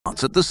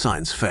starts at the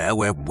science fair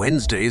where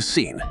Wednesday is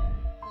seen.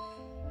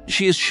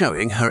 She is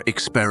showing her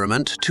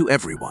experiment to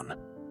everyone.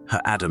 Her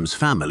Addams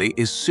family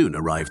is soon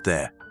arrived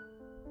there.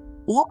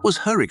 What was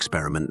her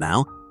experiment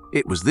now?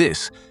 It was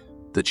this,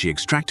 that she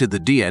extracted the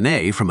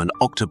DNA from an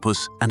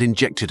octopus and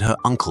injected her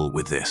uncle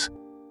with this.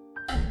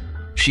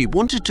 She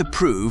wanted to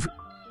prove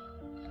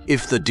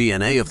if the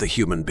DNA of the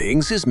human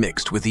beings is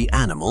mixed with the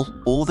animal,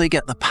 or they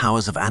get the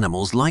powers of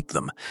animals like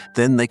them,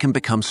 then they can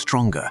become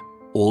stronger.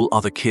 All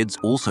other kids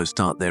also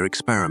start their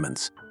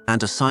experiments,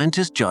 and a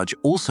scientist judge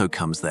also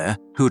comes there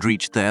who had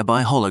reached there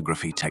by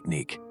holography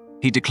technique.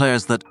 He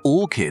declares that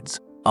all kids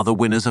are the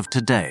winners of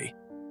today.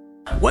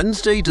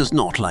 Wednesday does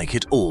not like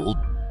it all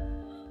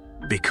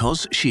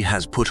because she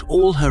has put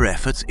all her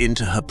efforts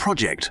into her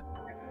project.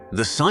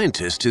 The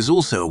scientist is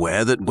also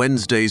aware that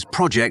Wednesday's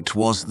project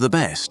was the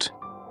best.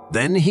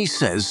 Then he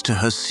says to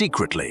her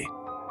secretly,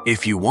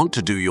 "If you want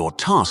to do your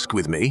task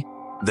with me,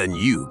 then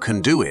you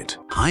can do it.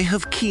 I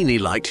have keenly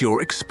liked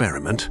your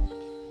experiment."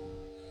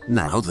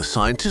 Now the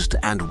scientist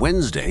and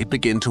Wednesday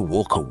begin to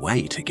walk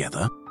away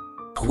together.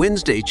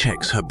 Wednesday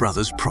checks her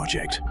brother's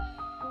project.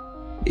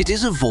 It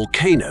is a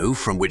volcano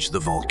from which the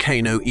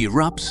volcano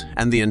erupts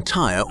and the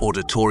entire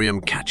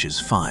auditorium catches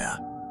fire.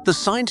 The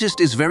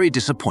scientist is very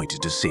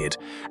disappointed to see it,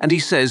 and he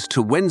says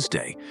to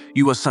Wednesday,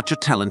 "You are such a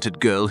talented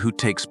girl who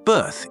takes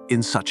birth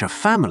in such a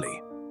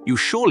family. You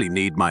surely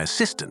need my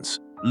assistance.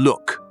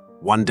 Look,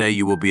 one day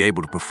you will be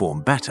able to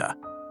perform better."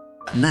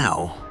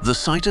 Now, the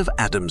site of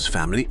Addams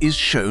Family is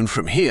shown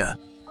from here.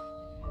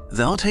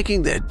 They are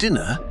taking their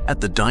dinner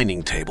at the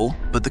dining table,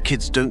 but the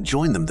kids don't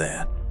join them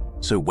there,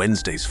 so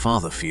Wednesday's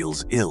father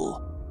feels ill.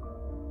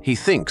 He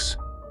thinks,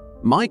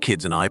 "My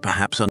kids and I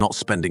perhaps are not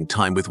spending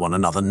time with one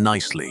another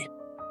nicely."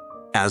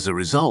 As a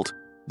result,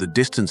 the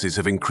distances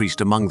have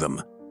increased among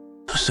them.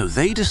 So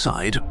they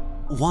decide,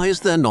 why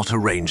is there not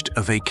arranged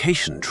a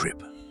vacation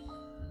trip?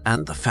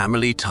 And the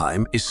family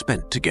time is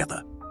spent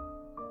together.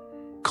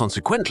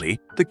 Consequently,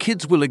 the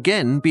kids will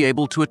again be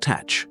able to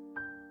attach.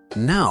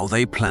 Now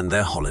they plan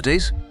their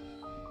holidays.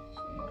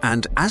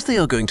 And as they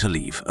are going to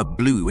leave, a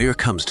blue ear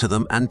comes to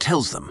them and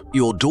tells them,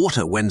 "Your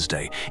daughter,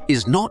 Wednesday,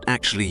 is not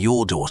actually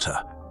your daughter.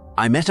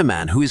 I met a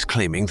man who is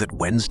claiming that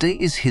Wednesday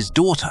is his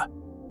daughter.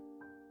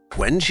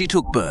 When she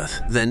took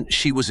birth, then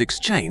she was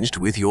exchanged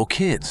with your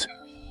kids.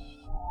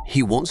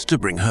 He wants to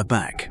bring her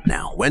back."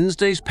 Now,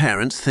 Wednesday's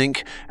parents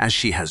think, as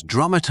she has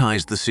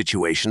dramatized the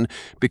situation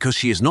because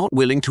she is not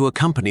willing to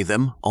accompany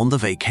them on the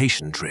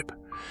vacation trip.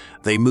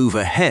 They move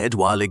ahead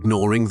while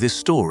ignoring this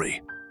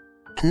story.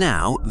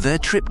 Now, their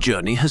trip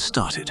journey has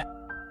started.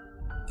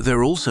 There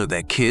are also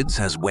their kids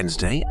as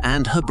Wednesday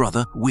and her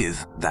brother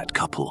with that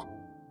couple.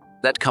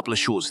 That couple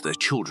assures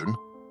their children,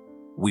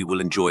 "We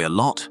will enjoy a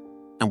lot,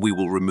 and we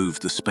will remove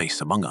the space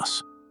among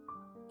us."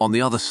 On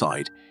the other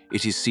side,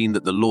 it is seen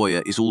that the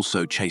lawyer is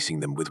also chasing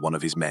them with one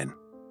of his men.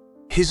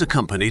 His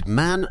accompanied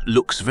man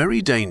looks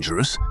very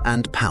dangerous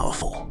and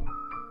powerful.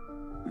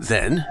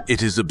 Then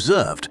it is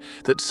observed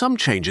that some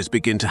changes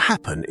begin to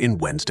happen in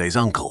Wednesday's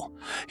uncle.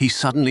 He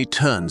suddenly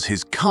turns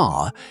his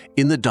car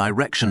in the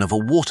direction of a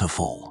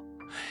waterfall.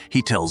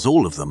 He tells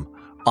all of them,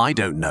 "I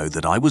don't know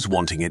that I was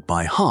wanting it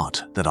by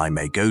heart that I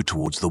may go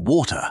towards the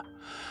water."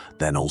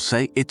 Then all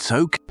say, "It's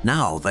okay."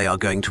 Now they are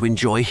going to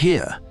enjoy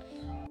here.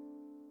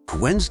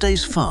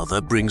 Wednesday's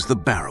father brings the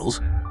barrels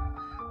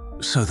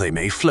so they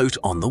may float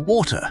on the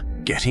water,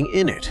 getting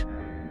in it.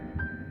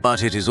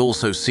 But it is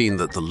also seen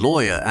that the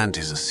lawyer and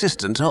his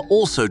assistant are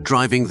also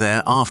driving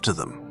there after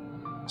them.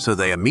 So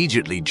they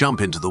immediately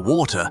jump into the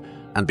water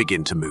and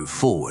begin to move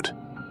forward.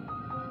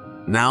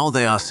 Now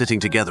they are sitting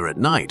together at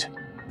night.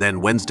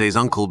 Then Wednesday's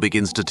uncle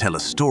begins to tell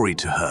a story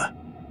to her.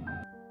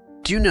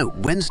 "Do you know,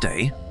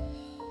 Wednesday,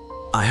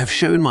 I have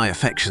shown my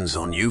affections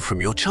on you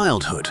from your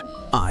childhood.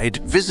 I'd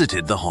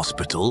visited the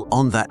hospital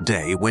on that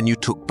day when you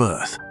took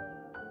birth.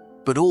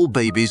 But all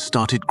babies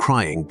started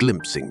crying,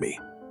 glimpsing me.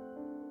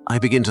 I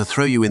begin to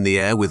throw you in the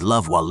air with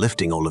love while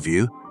lifting all of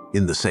you,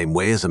 in the same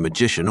way as a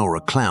magician or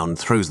a clown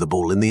throws the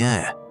ball in the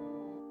air.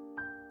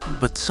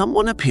 But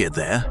someone appeared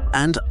there,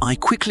 and I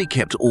quickly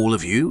kept all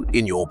of you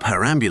in your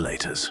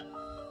perambulators.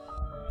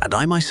 And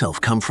I myself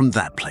come from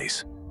that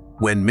place.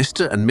 When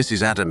Mr. and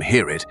Mrs. Adam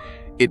hear it,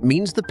 it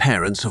means the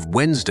parents of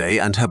Wednesday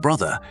and her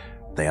brother.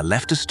 They are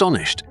left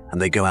astonished, and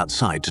they go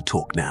outside to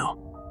talk now.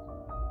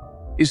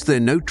 Is there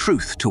no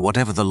truth to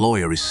whatever the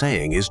lawyer is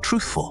saying is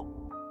truthful?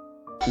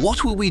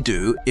 What will we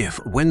do if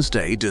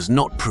Wednesday does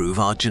not prove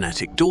our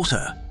genetic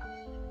daughter?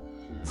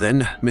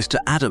 Then Mr.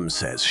 Addams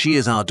says she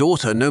is our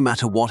daughter no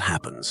matter what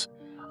happens.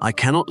 I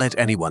cannot let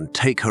anyone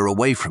take her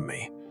away from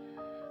me.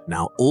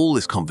 Now all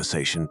this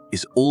conversation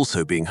is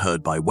also being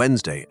heard by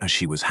Wednesday as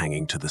she was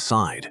hanging to the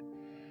side.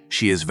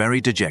 She is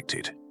very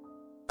dejected.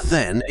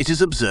 Then it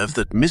is observed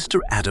that Mr.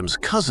 Addams'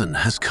 cousin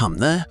has come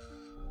there.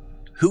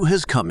 Who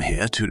has come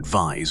here to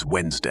advise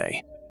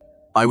Wednesday?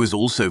 I was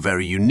also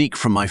very unique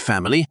from my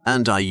family,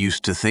 and I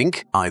used to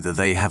think either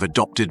they have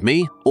adopted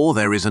me or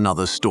there is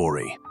another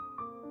story.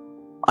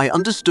 I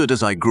understood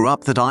as I grew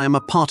up that I am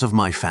a part of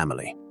my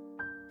family.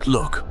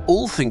 Look,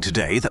 all think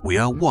today that we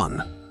are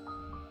one.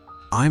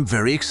 I'm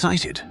very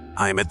excited.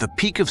 I'm at the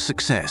peak of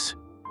success.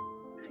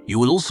 You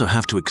will also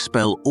have to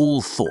expel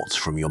all thoughts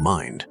from your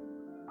mind.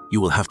 You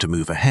will have to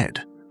move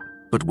ahead.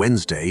 But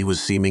Wednesday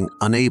was seeming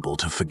unable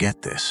to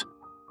forget this.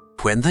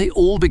 When they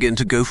all begin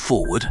to go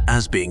forward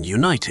as being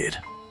united,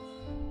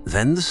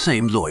 then the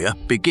same lawyer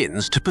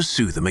begins to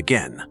pursue them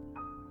again.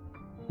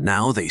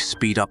 Now they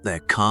speed up their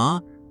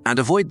car and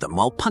avoid them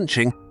while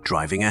punching,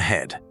 driving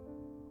ahead.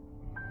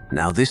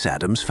 Now this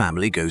Addams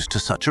family goes to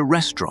such a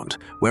restaurant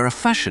where a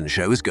fashion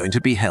show is going to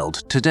be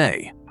held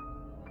today.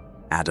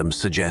 Addams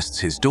suggests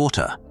his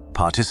daughter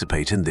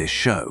participate in this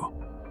show.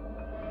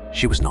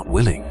 She was not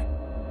willing.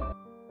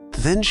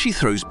 Then she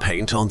throws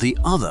paint on the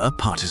other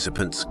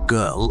participant's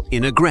girl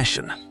in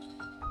aggression.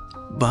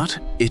 But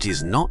it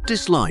is not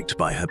disliked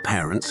by her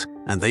parents,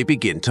 and they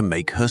begin to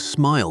make her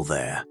smile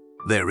there.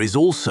 There is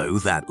also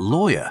that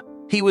lawyer.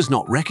 He was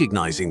not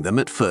recognizing them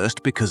at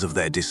first because of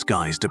their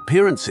disguised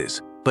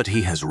appearances, but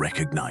he has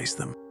recognized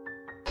them.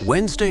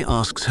 Wednesday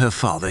asks her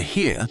father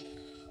here,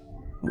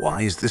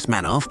 "Why is this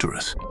man after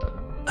us?"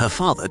 Her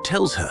father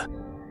tells her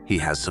he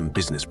has some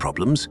business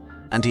problems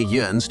and he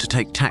yearns to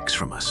take tax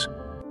from us.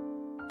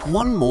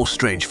 One more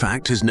strange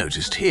fact is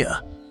noticed here.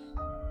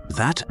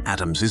 That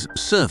Addams's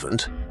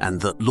servant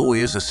and the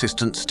lawyer's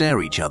assistant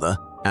stare each other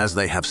as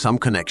they have some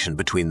connection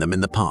between them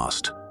in the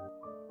past.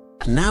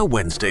 Now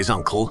Wednesday's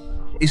uncle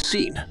is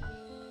seen,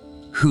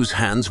 whose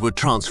hands were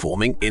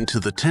transforming into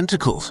the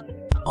tentacles.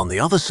 On the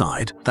other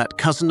side, that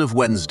cousin of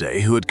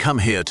Wednesday who had come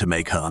here to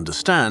make her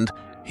understand,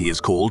 he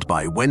is called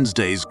by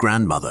Wednesday's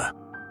grandmother.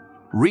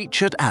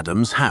 Reach at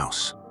Addams'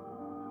 house.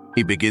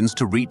 He begins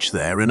to reach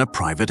there in a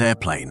private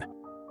airplane.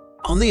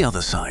 On the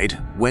other side,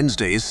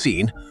 Wednesday is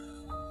seen,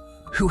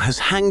 who has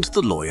hanged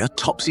the lawyer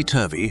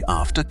topsy-turvy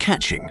after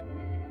catching,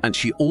 and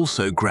she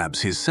also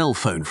grabs his cell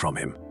phone from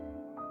him.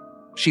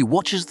 She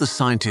watches the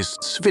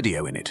scientist's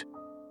video in it.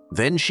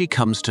 Then she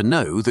comes to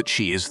know that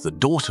she is the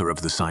daughter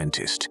of the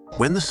scientist.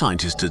 When the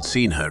scientist had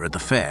seen her at the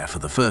fair for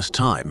the first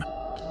time,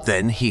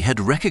 then he had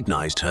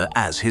recognized her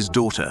as his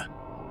daughter.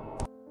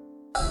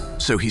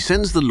 So he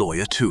sends the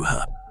lawyer to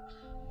her.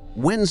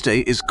 Wednesday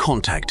is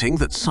contacting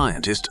that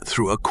scientist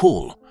through a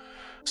call.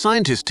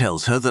 Scientist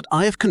tells her that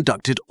I have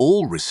conducted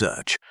all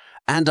research,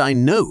 and I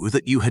know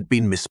that you had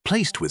been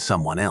misplaced with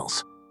someone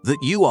else,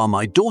 that you are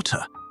my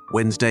daughter.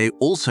 Wednesday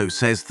also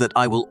says that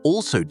I will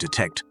also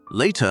detect.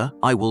 Later,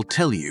 I will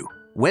tell you.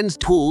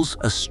 Wednesday pulls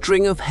a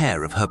string of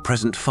hair of her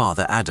present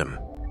father, Adam,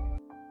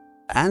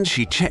 and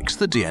she checks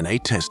the DNA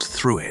test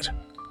through it.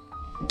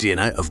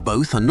 DNA of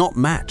both are not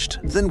matched.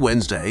 Then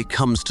Wednesday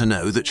comes to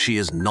know that she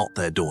is not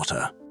their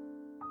daughter.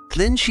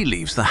 Then she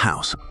leaves the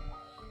house,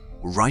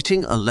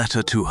 writing a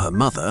letter to her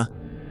mother.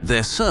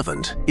 Their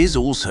servant is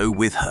also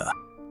with her.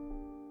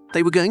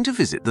 They were going to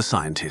visit the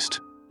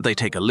scientist. They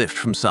take a lift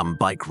from some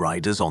bike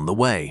riders on the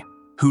way,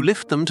 who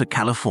lift them to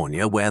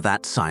California where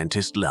that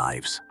scientist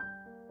lives.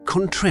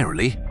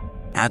 Contrarily,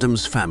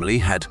 Addams family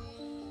had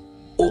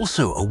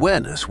also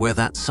awareness where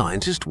that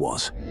scientist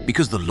was,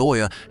 because the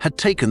lawyer had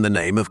taken the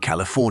name of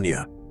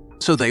California,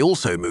 so they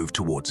also moved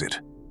towards it.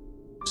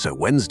 So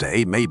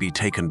Wednesday may be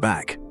taken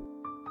back.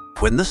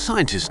 When the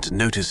scientist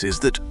notices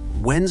that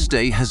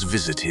Wednesday has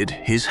visited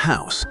his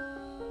house,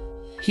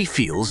 he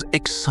feels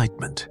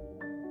excitement.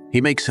 He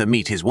makes her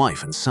meet his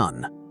wife and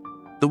son.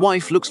 The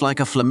wife looks like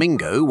a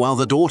flamingo while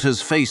the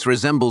daughter's face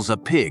resembles a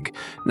pig.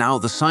 Now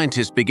the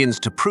scientist begins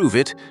to prove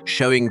it,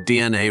 showing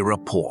DNA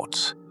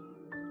reports.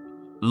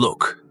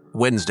 Look,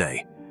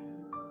 Wednesday,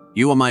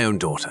 you are my own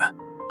daughter.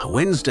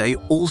 Wednesday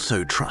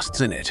also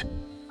trusts in it.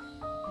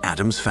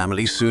 Addams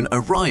family soon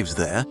arrives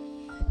there.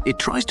 It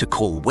tries to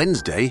call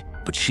Wednesday,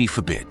 but she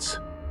forbids.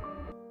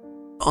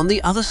 On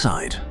the other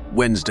side,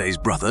 Wednesday's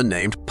brother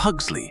named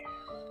Pugsley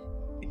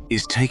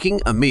is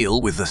taking a meal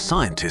with the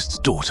scientist's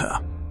daughter.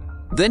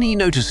 Then he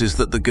notices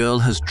that the girl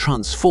has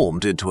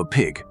transformed into a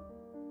pig.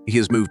 He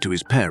has moved to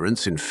his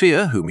parents in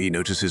fear, whom he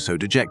notices so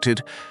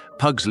dejected.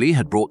 Pugsley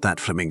had brought that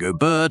flamingo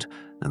bird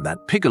and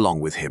that pig along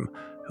with him,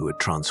 who had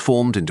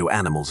transformed into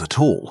animals at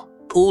all.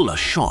 All are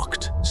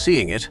shocked,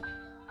 seeing it.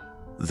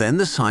 Then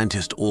the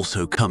scientist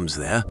also comes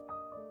there.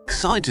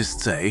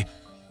 Scientists say,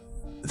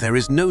 "There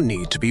is no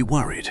need to be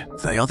worried.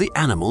 They are the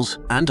animals,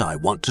 and I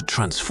want to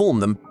transform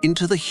them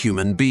into the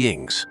human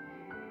beings.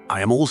 I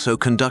am also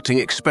conducting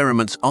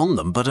experiments on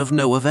them, but of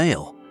no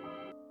avail."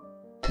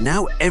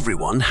 Now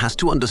everyone has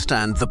to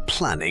understand the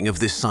planning of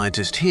this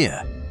scientist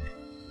here.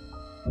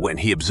 When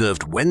he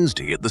observed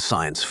Wednesday at the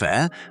science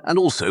fair and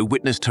also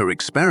witnessed her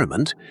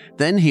experiment,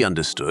 then he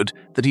understood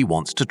that he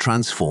wants to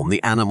transform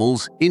the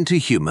animals into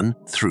human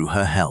through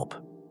her help.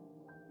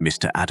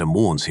 Mr. Adam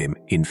warns him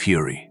in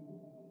fury.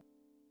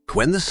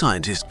 When the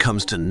scientist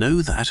comes to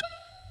know that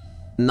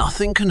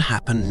nothing can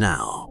happen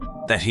now,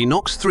 that he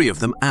knocks 3 of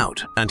them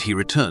out and he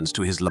returns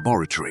to his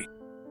laboratory.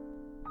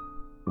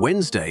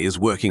 Wednesday is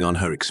working on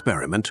her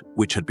experiment,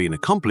 which had been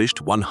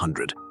accomplished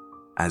 100,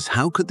 as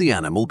how could the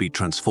animal be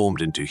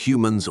transformed into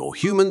humans or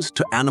humans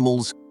to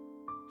animals?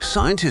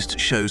 Scientist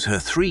shows her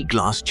 3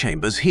 glass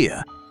chambers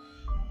here.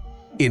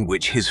 in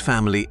which his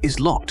family is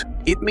locked.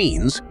 It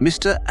means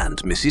Mr. and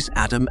Mrs.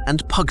 Adam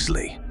and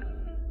Pugsley.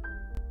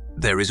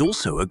 There is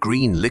also a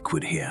green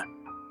liquid here.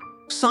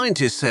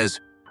 Scientist says,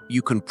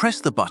 you can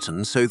press the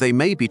button so they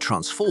may be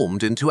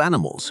transformed into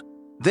animals.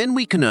 Then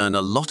we can earn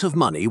a lot of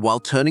money while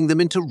turning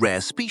them into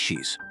rare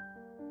species.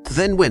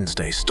 Then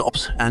Wednesday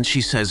stops and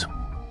she says,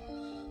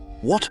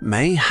 what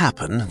may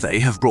happen, they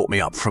have brought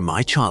me up from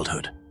my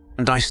childhood,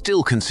 and I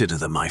still consider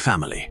them my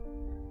family.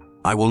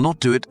 I will not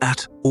do it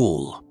at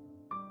all.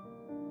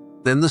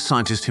 Then the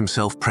scientist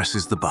himself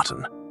presses the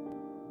button.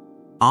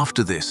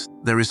 After this,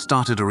 there is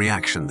started a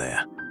reaction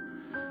there.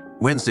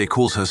 Wednesday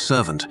calls her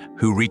servant,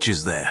 who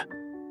reaches there.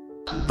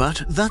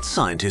 But that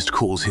scientist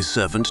calls his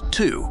servant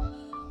too.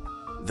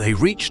 They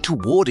reach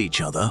toward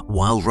each other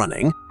while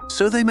running,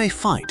 so they may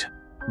fight.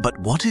 But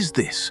what is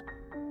this?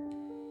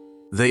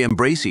 They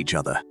embrace each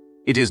other.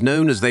 It is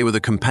known as they were the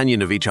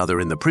companion of each other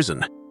in the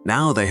prison.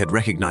 Now they had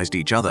recognized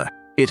each other.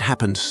 It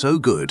happened so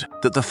good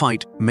that the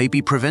fight may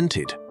be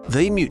prevented.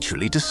 They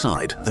mutually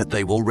decide that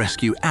they will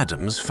rescue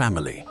Addams'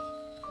 family.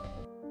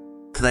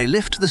 They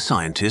lift the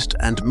scientist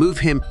and move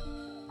him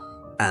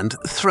and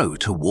throw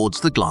towards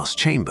the glass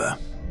chamber,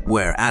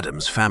 where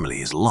Addams'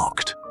 family is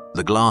locked.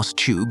 The glass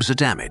tubes are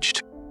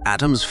damaged.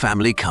 Addams'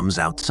 family comes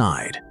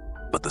outside,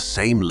 but the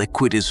same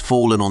liquid is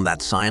fallen on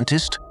that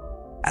scientist.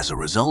 As a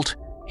result,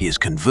 he is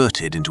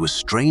converted into a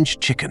strange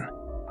chicken,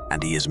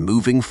 and he is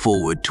moving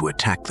forward to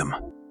attack them.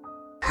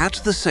 At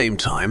the same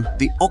time,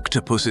 the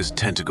octopus's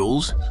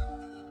tentacles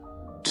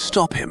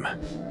stop him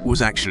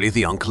was actually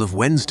the uncle of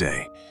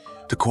Wednesday.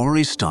 The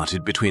quarrel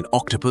started between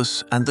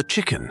Octopus and the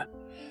chicken.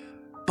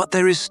 But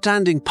there is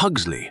standing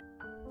Pugsley.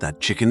 That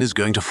chicken is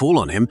going to fall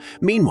on him.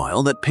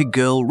 Meanwhile, that pig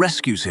girl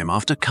rescues him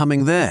after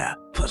coming there.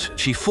 But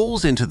she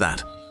falls into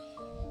that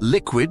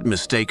liquid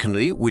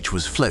mistakenly, which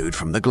was flowed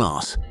from the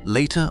glass.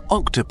 Later,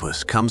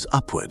 Octopus comes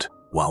upward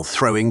while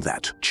throwing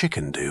that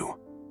chicken do.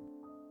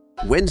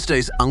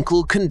 Wednesday's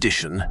uncle's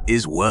condition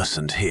is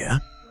worsened here.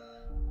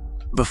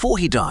 Before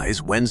he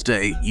dies,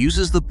 Wednesday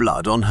uses the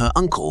blood on her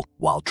uncle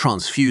while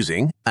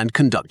transfusing and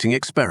conducting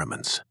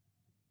experiments.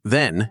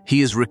 Then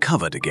he is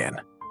recovered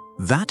again.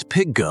 That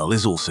pig girl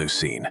is also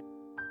seen,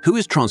 who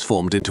is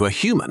transformed into a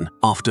human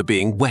after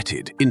being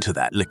wetted into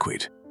that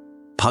liquid.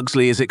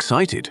 Pugsley is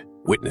excited,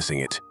 witnessing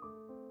it.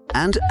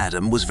 And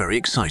Adam was very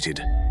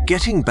excited,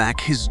 getting back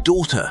his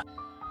daughter.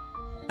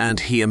 And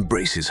he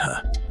embraces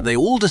her. They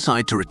all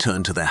decide to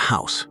return to their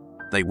house.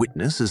 They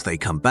witness as they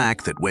come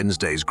back that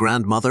Wednesday's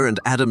grandmother and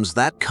Adam's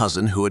that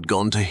cousin who had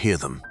gone to hear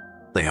them.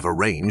 They have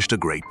arranged a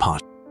great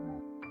party.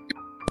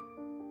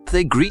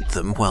 They greet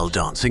them while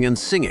dancing and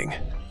singing.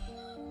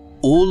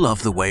 All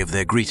love the way of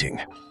their greeting.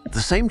 At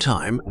the same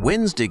time,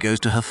 Wednesday goes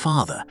to her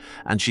father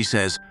and she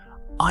says,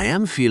 I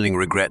am feeling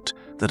regret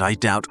that I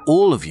doubt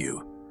all of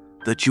you,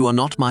 that you are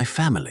not my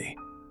family.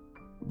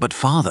 But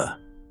father,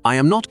 I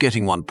am not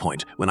getting 1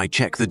 point when I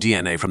check the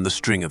DNA from the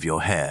string of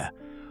your hair.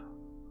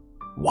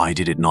 Why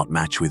did it not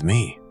match with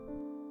me?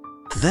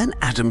 Then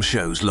Adam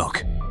shows,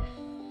 look.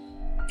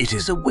 It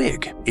is a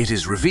wig. It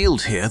is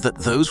revealed here that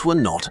those were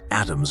not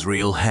Adam's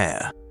real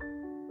hair.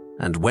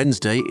 And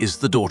Wednesday is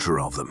the daughter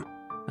of them.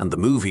 And the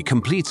movie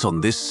completes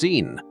on this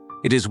scene.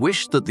 It is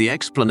wished that the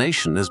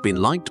explanation has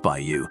been liked by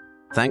you.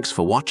 Thanks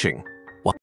for watching.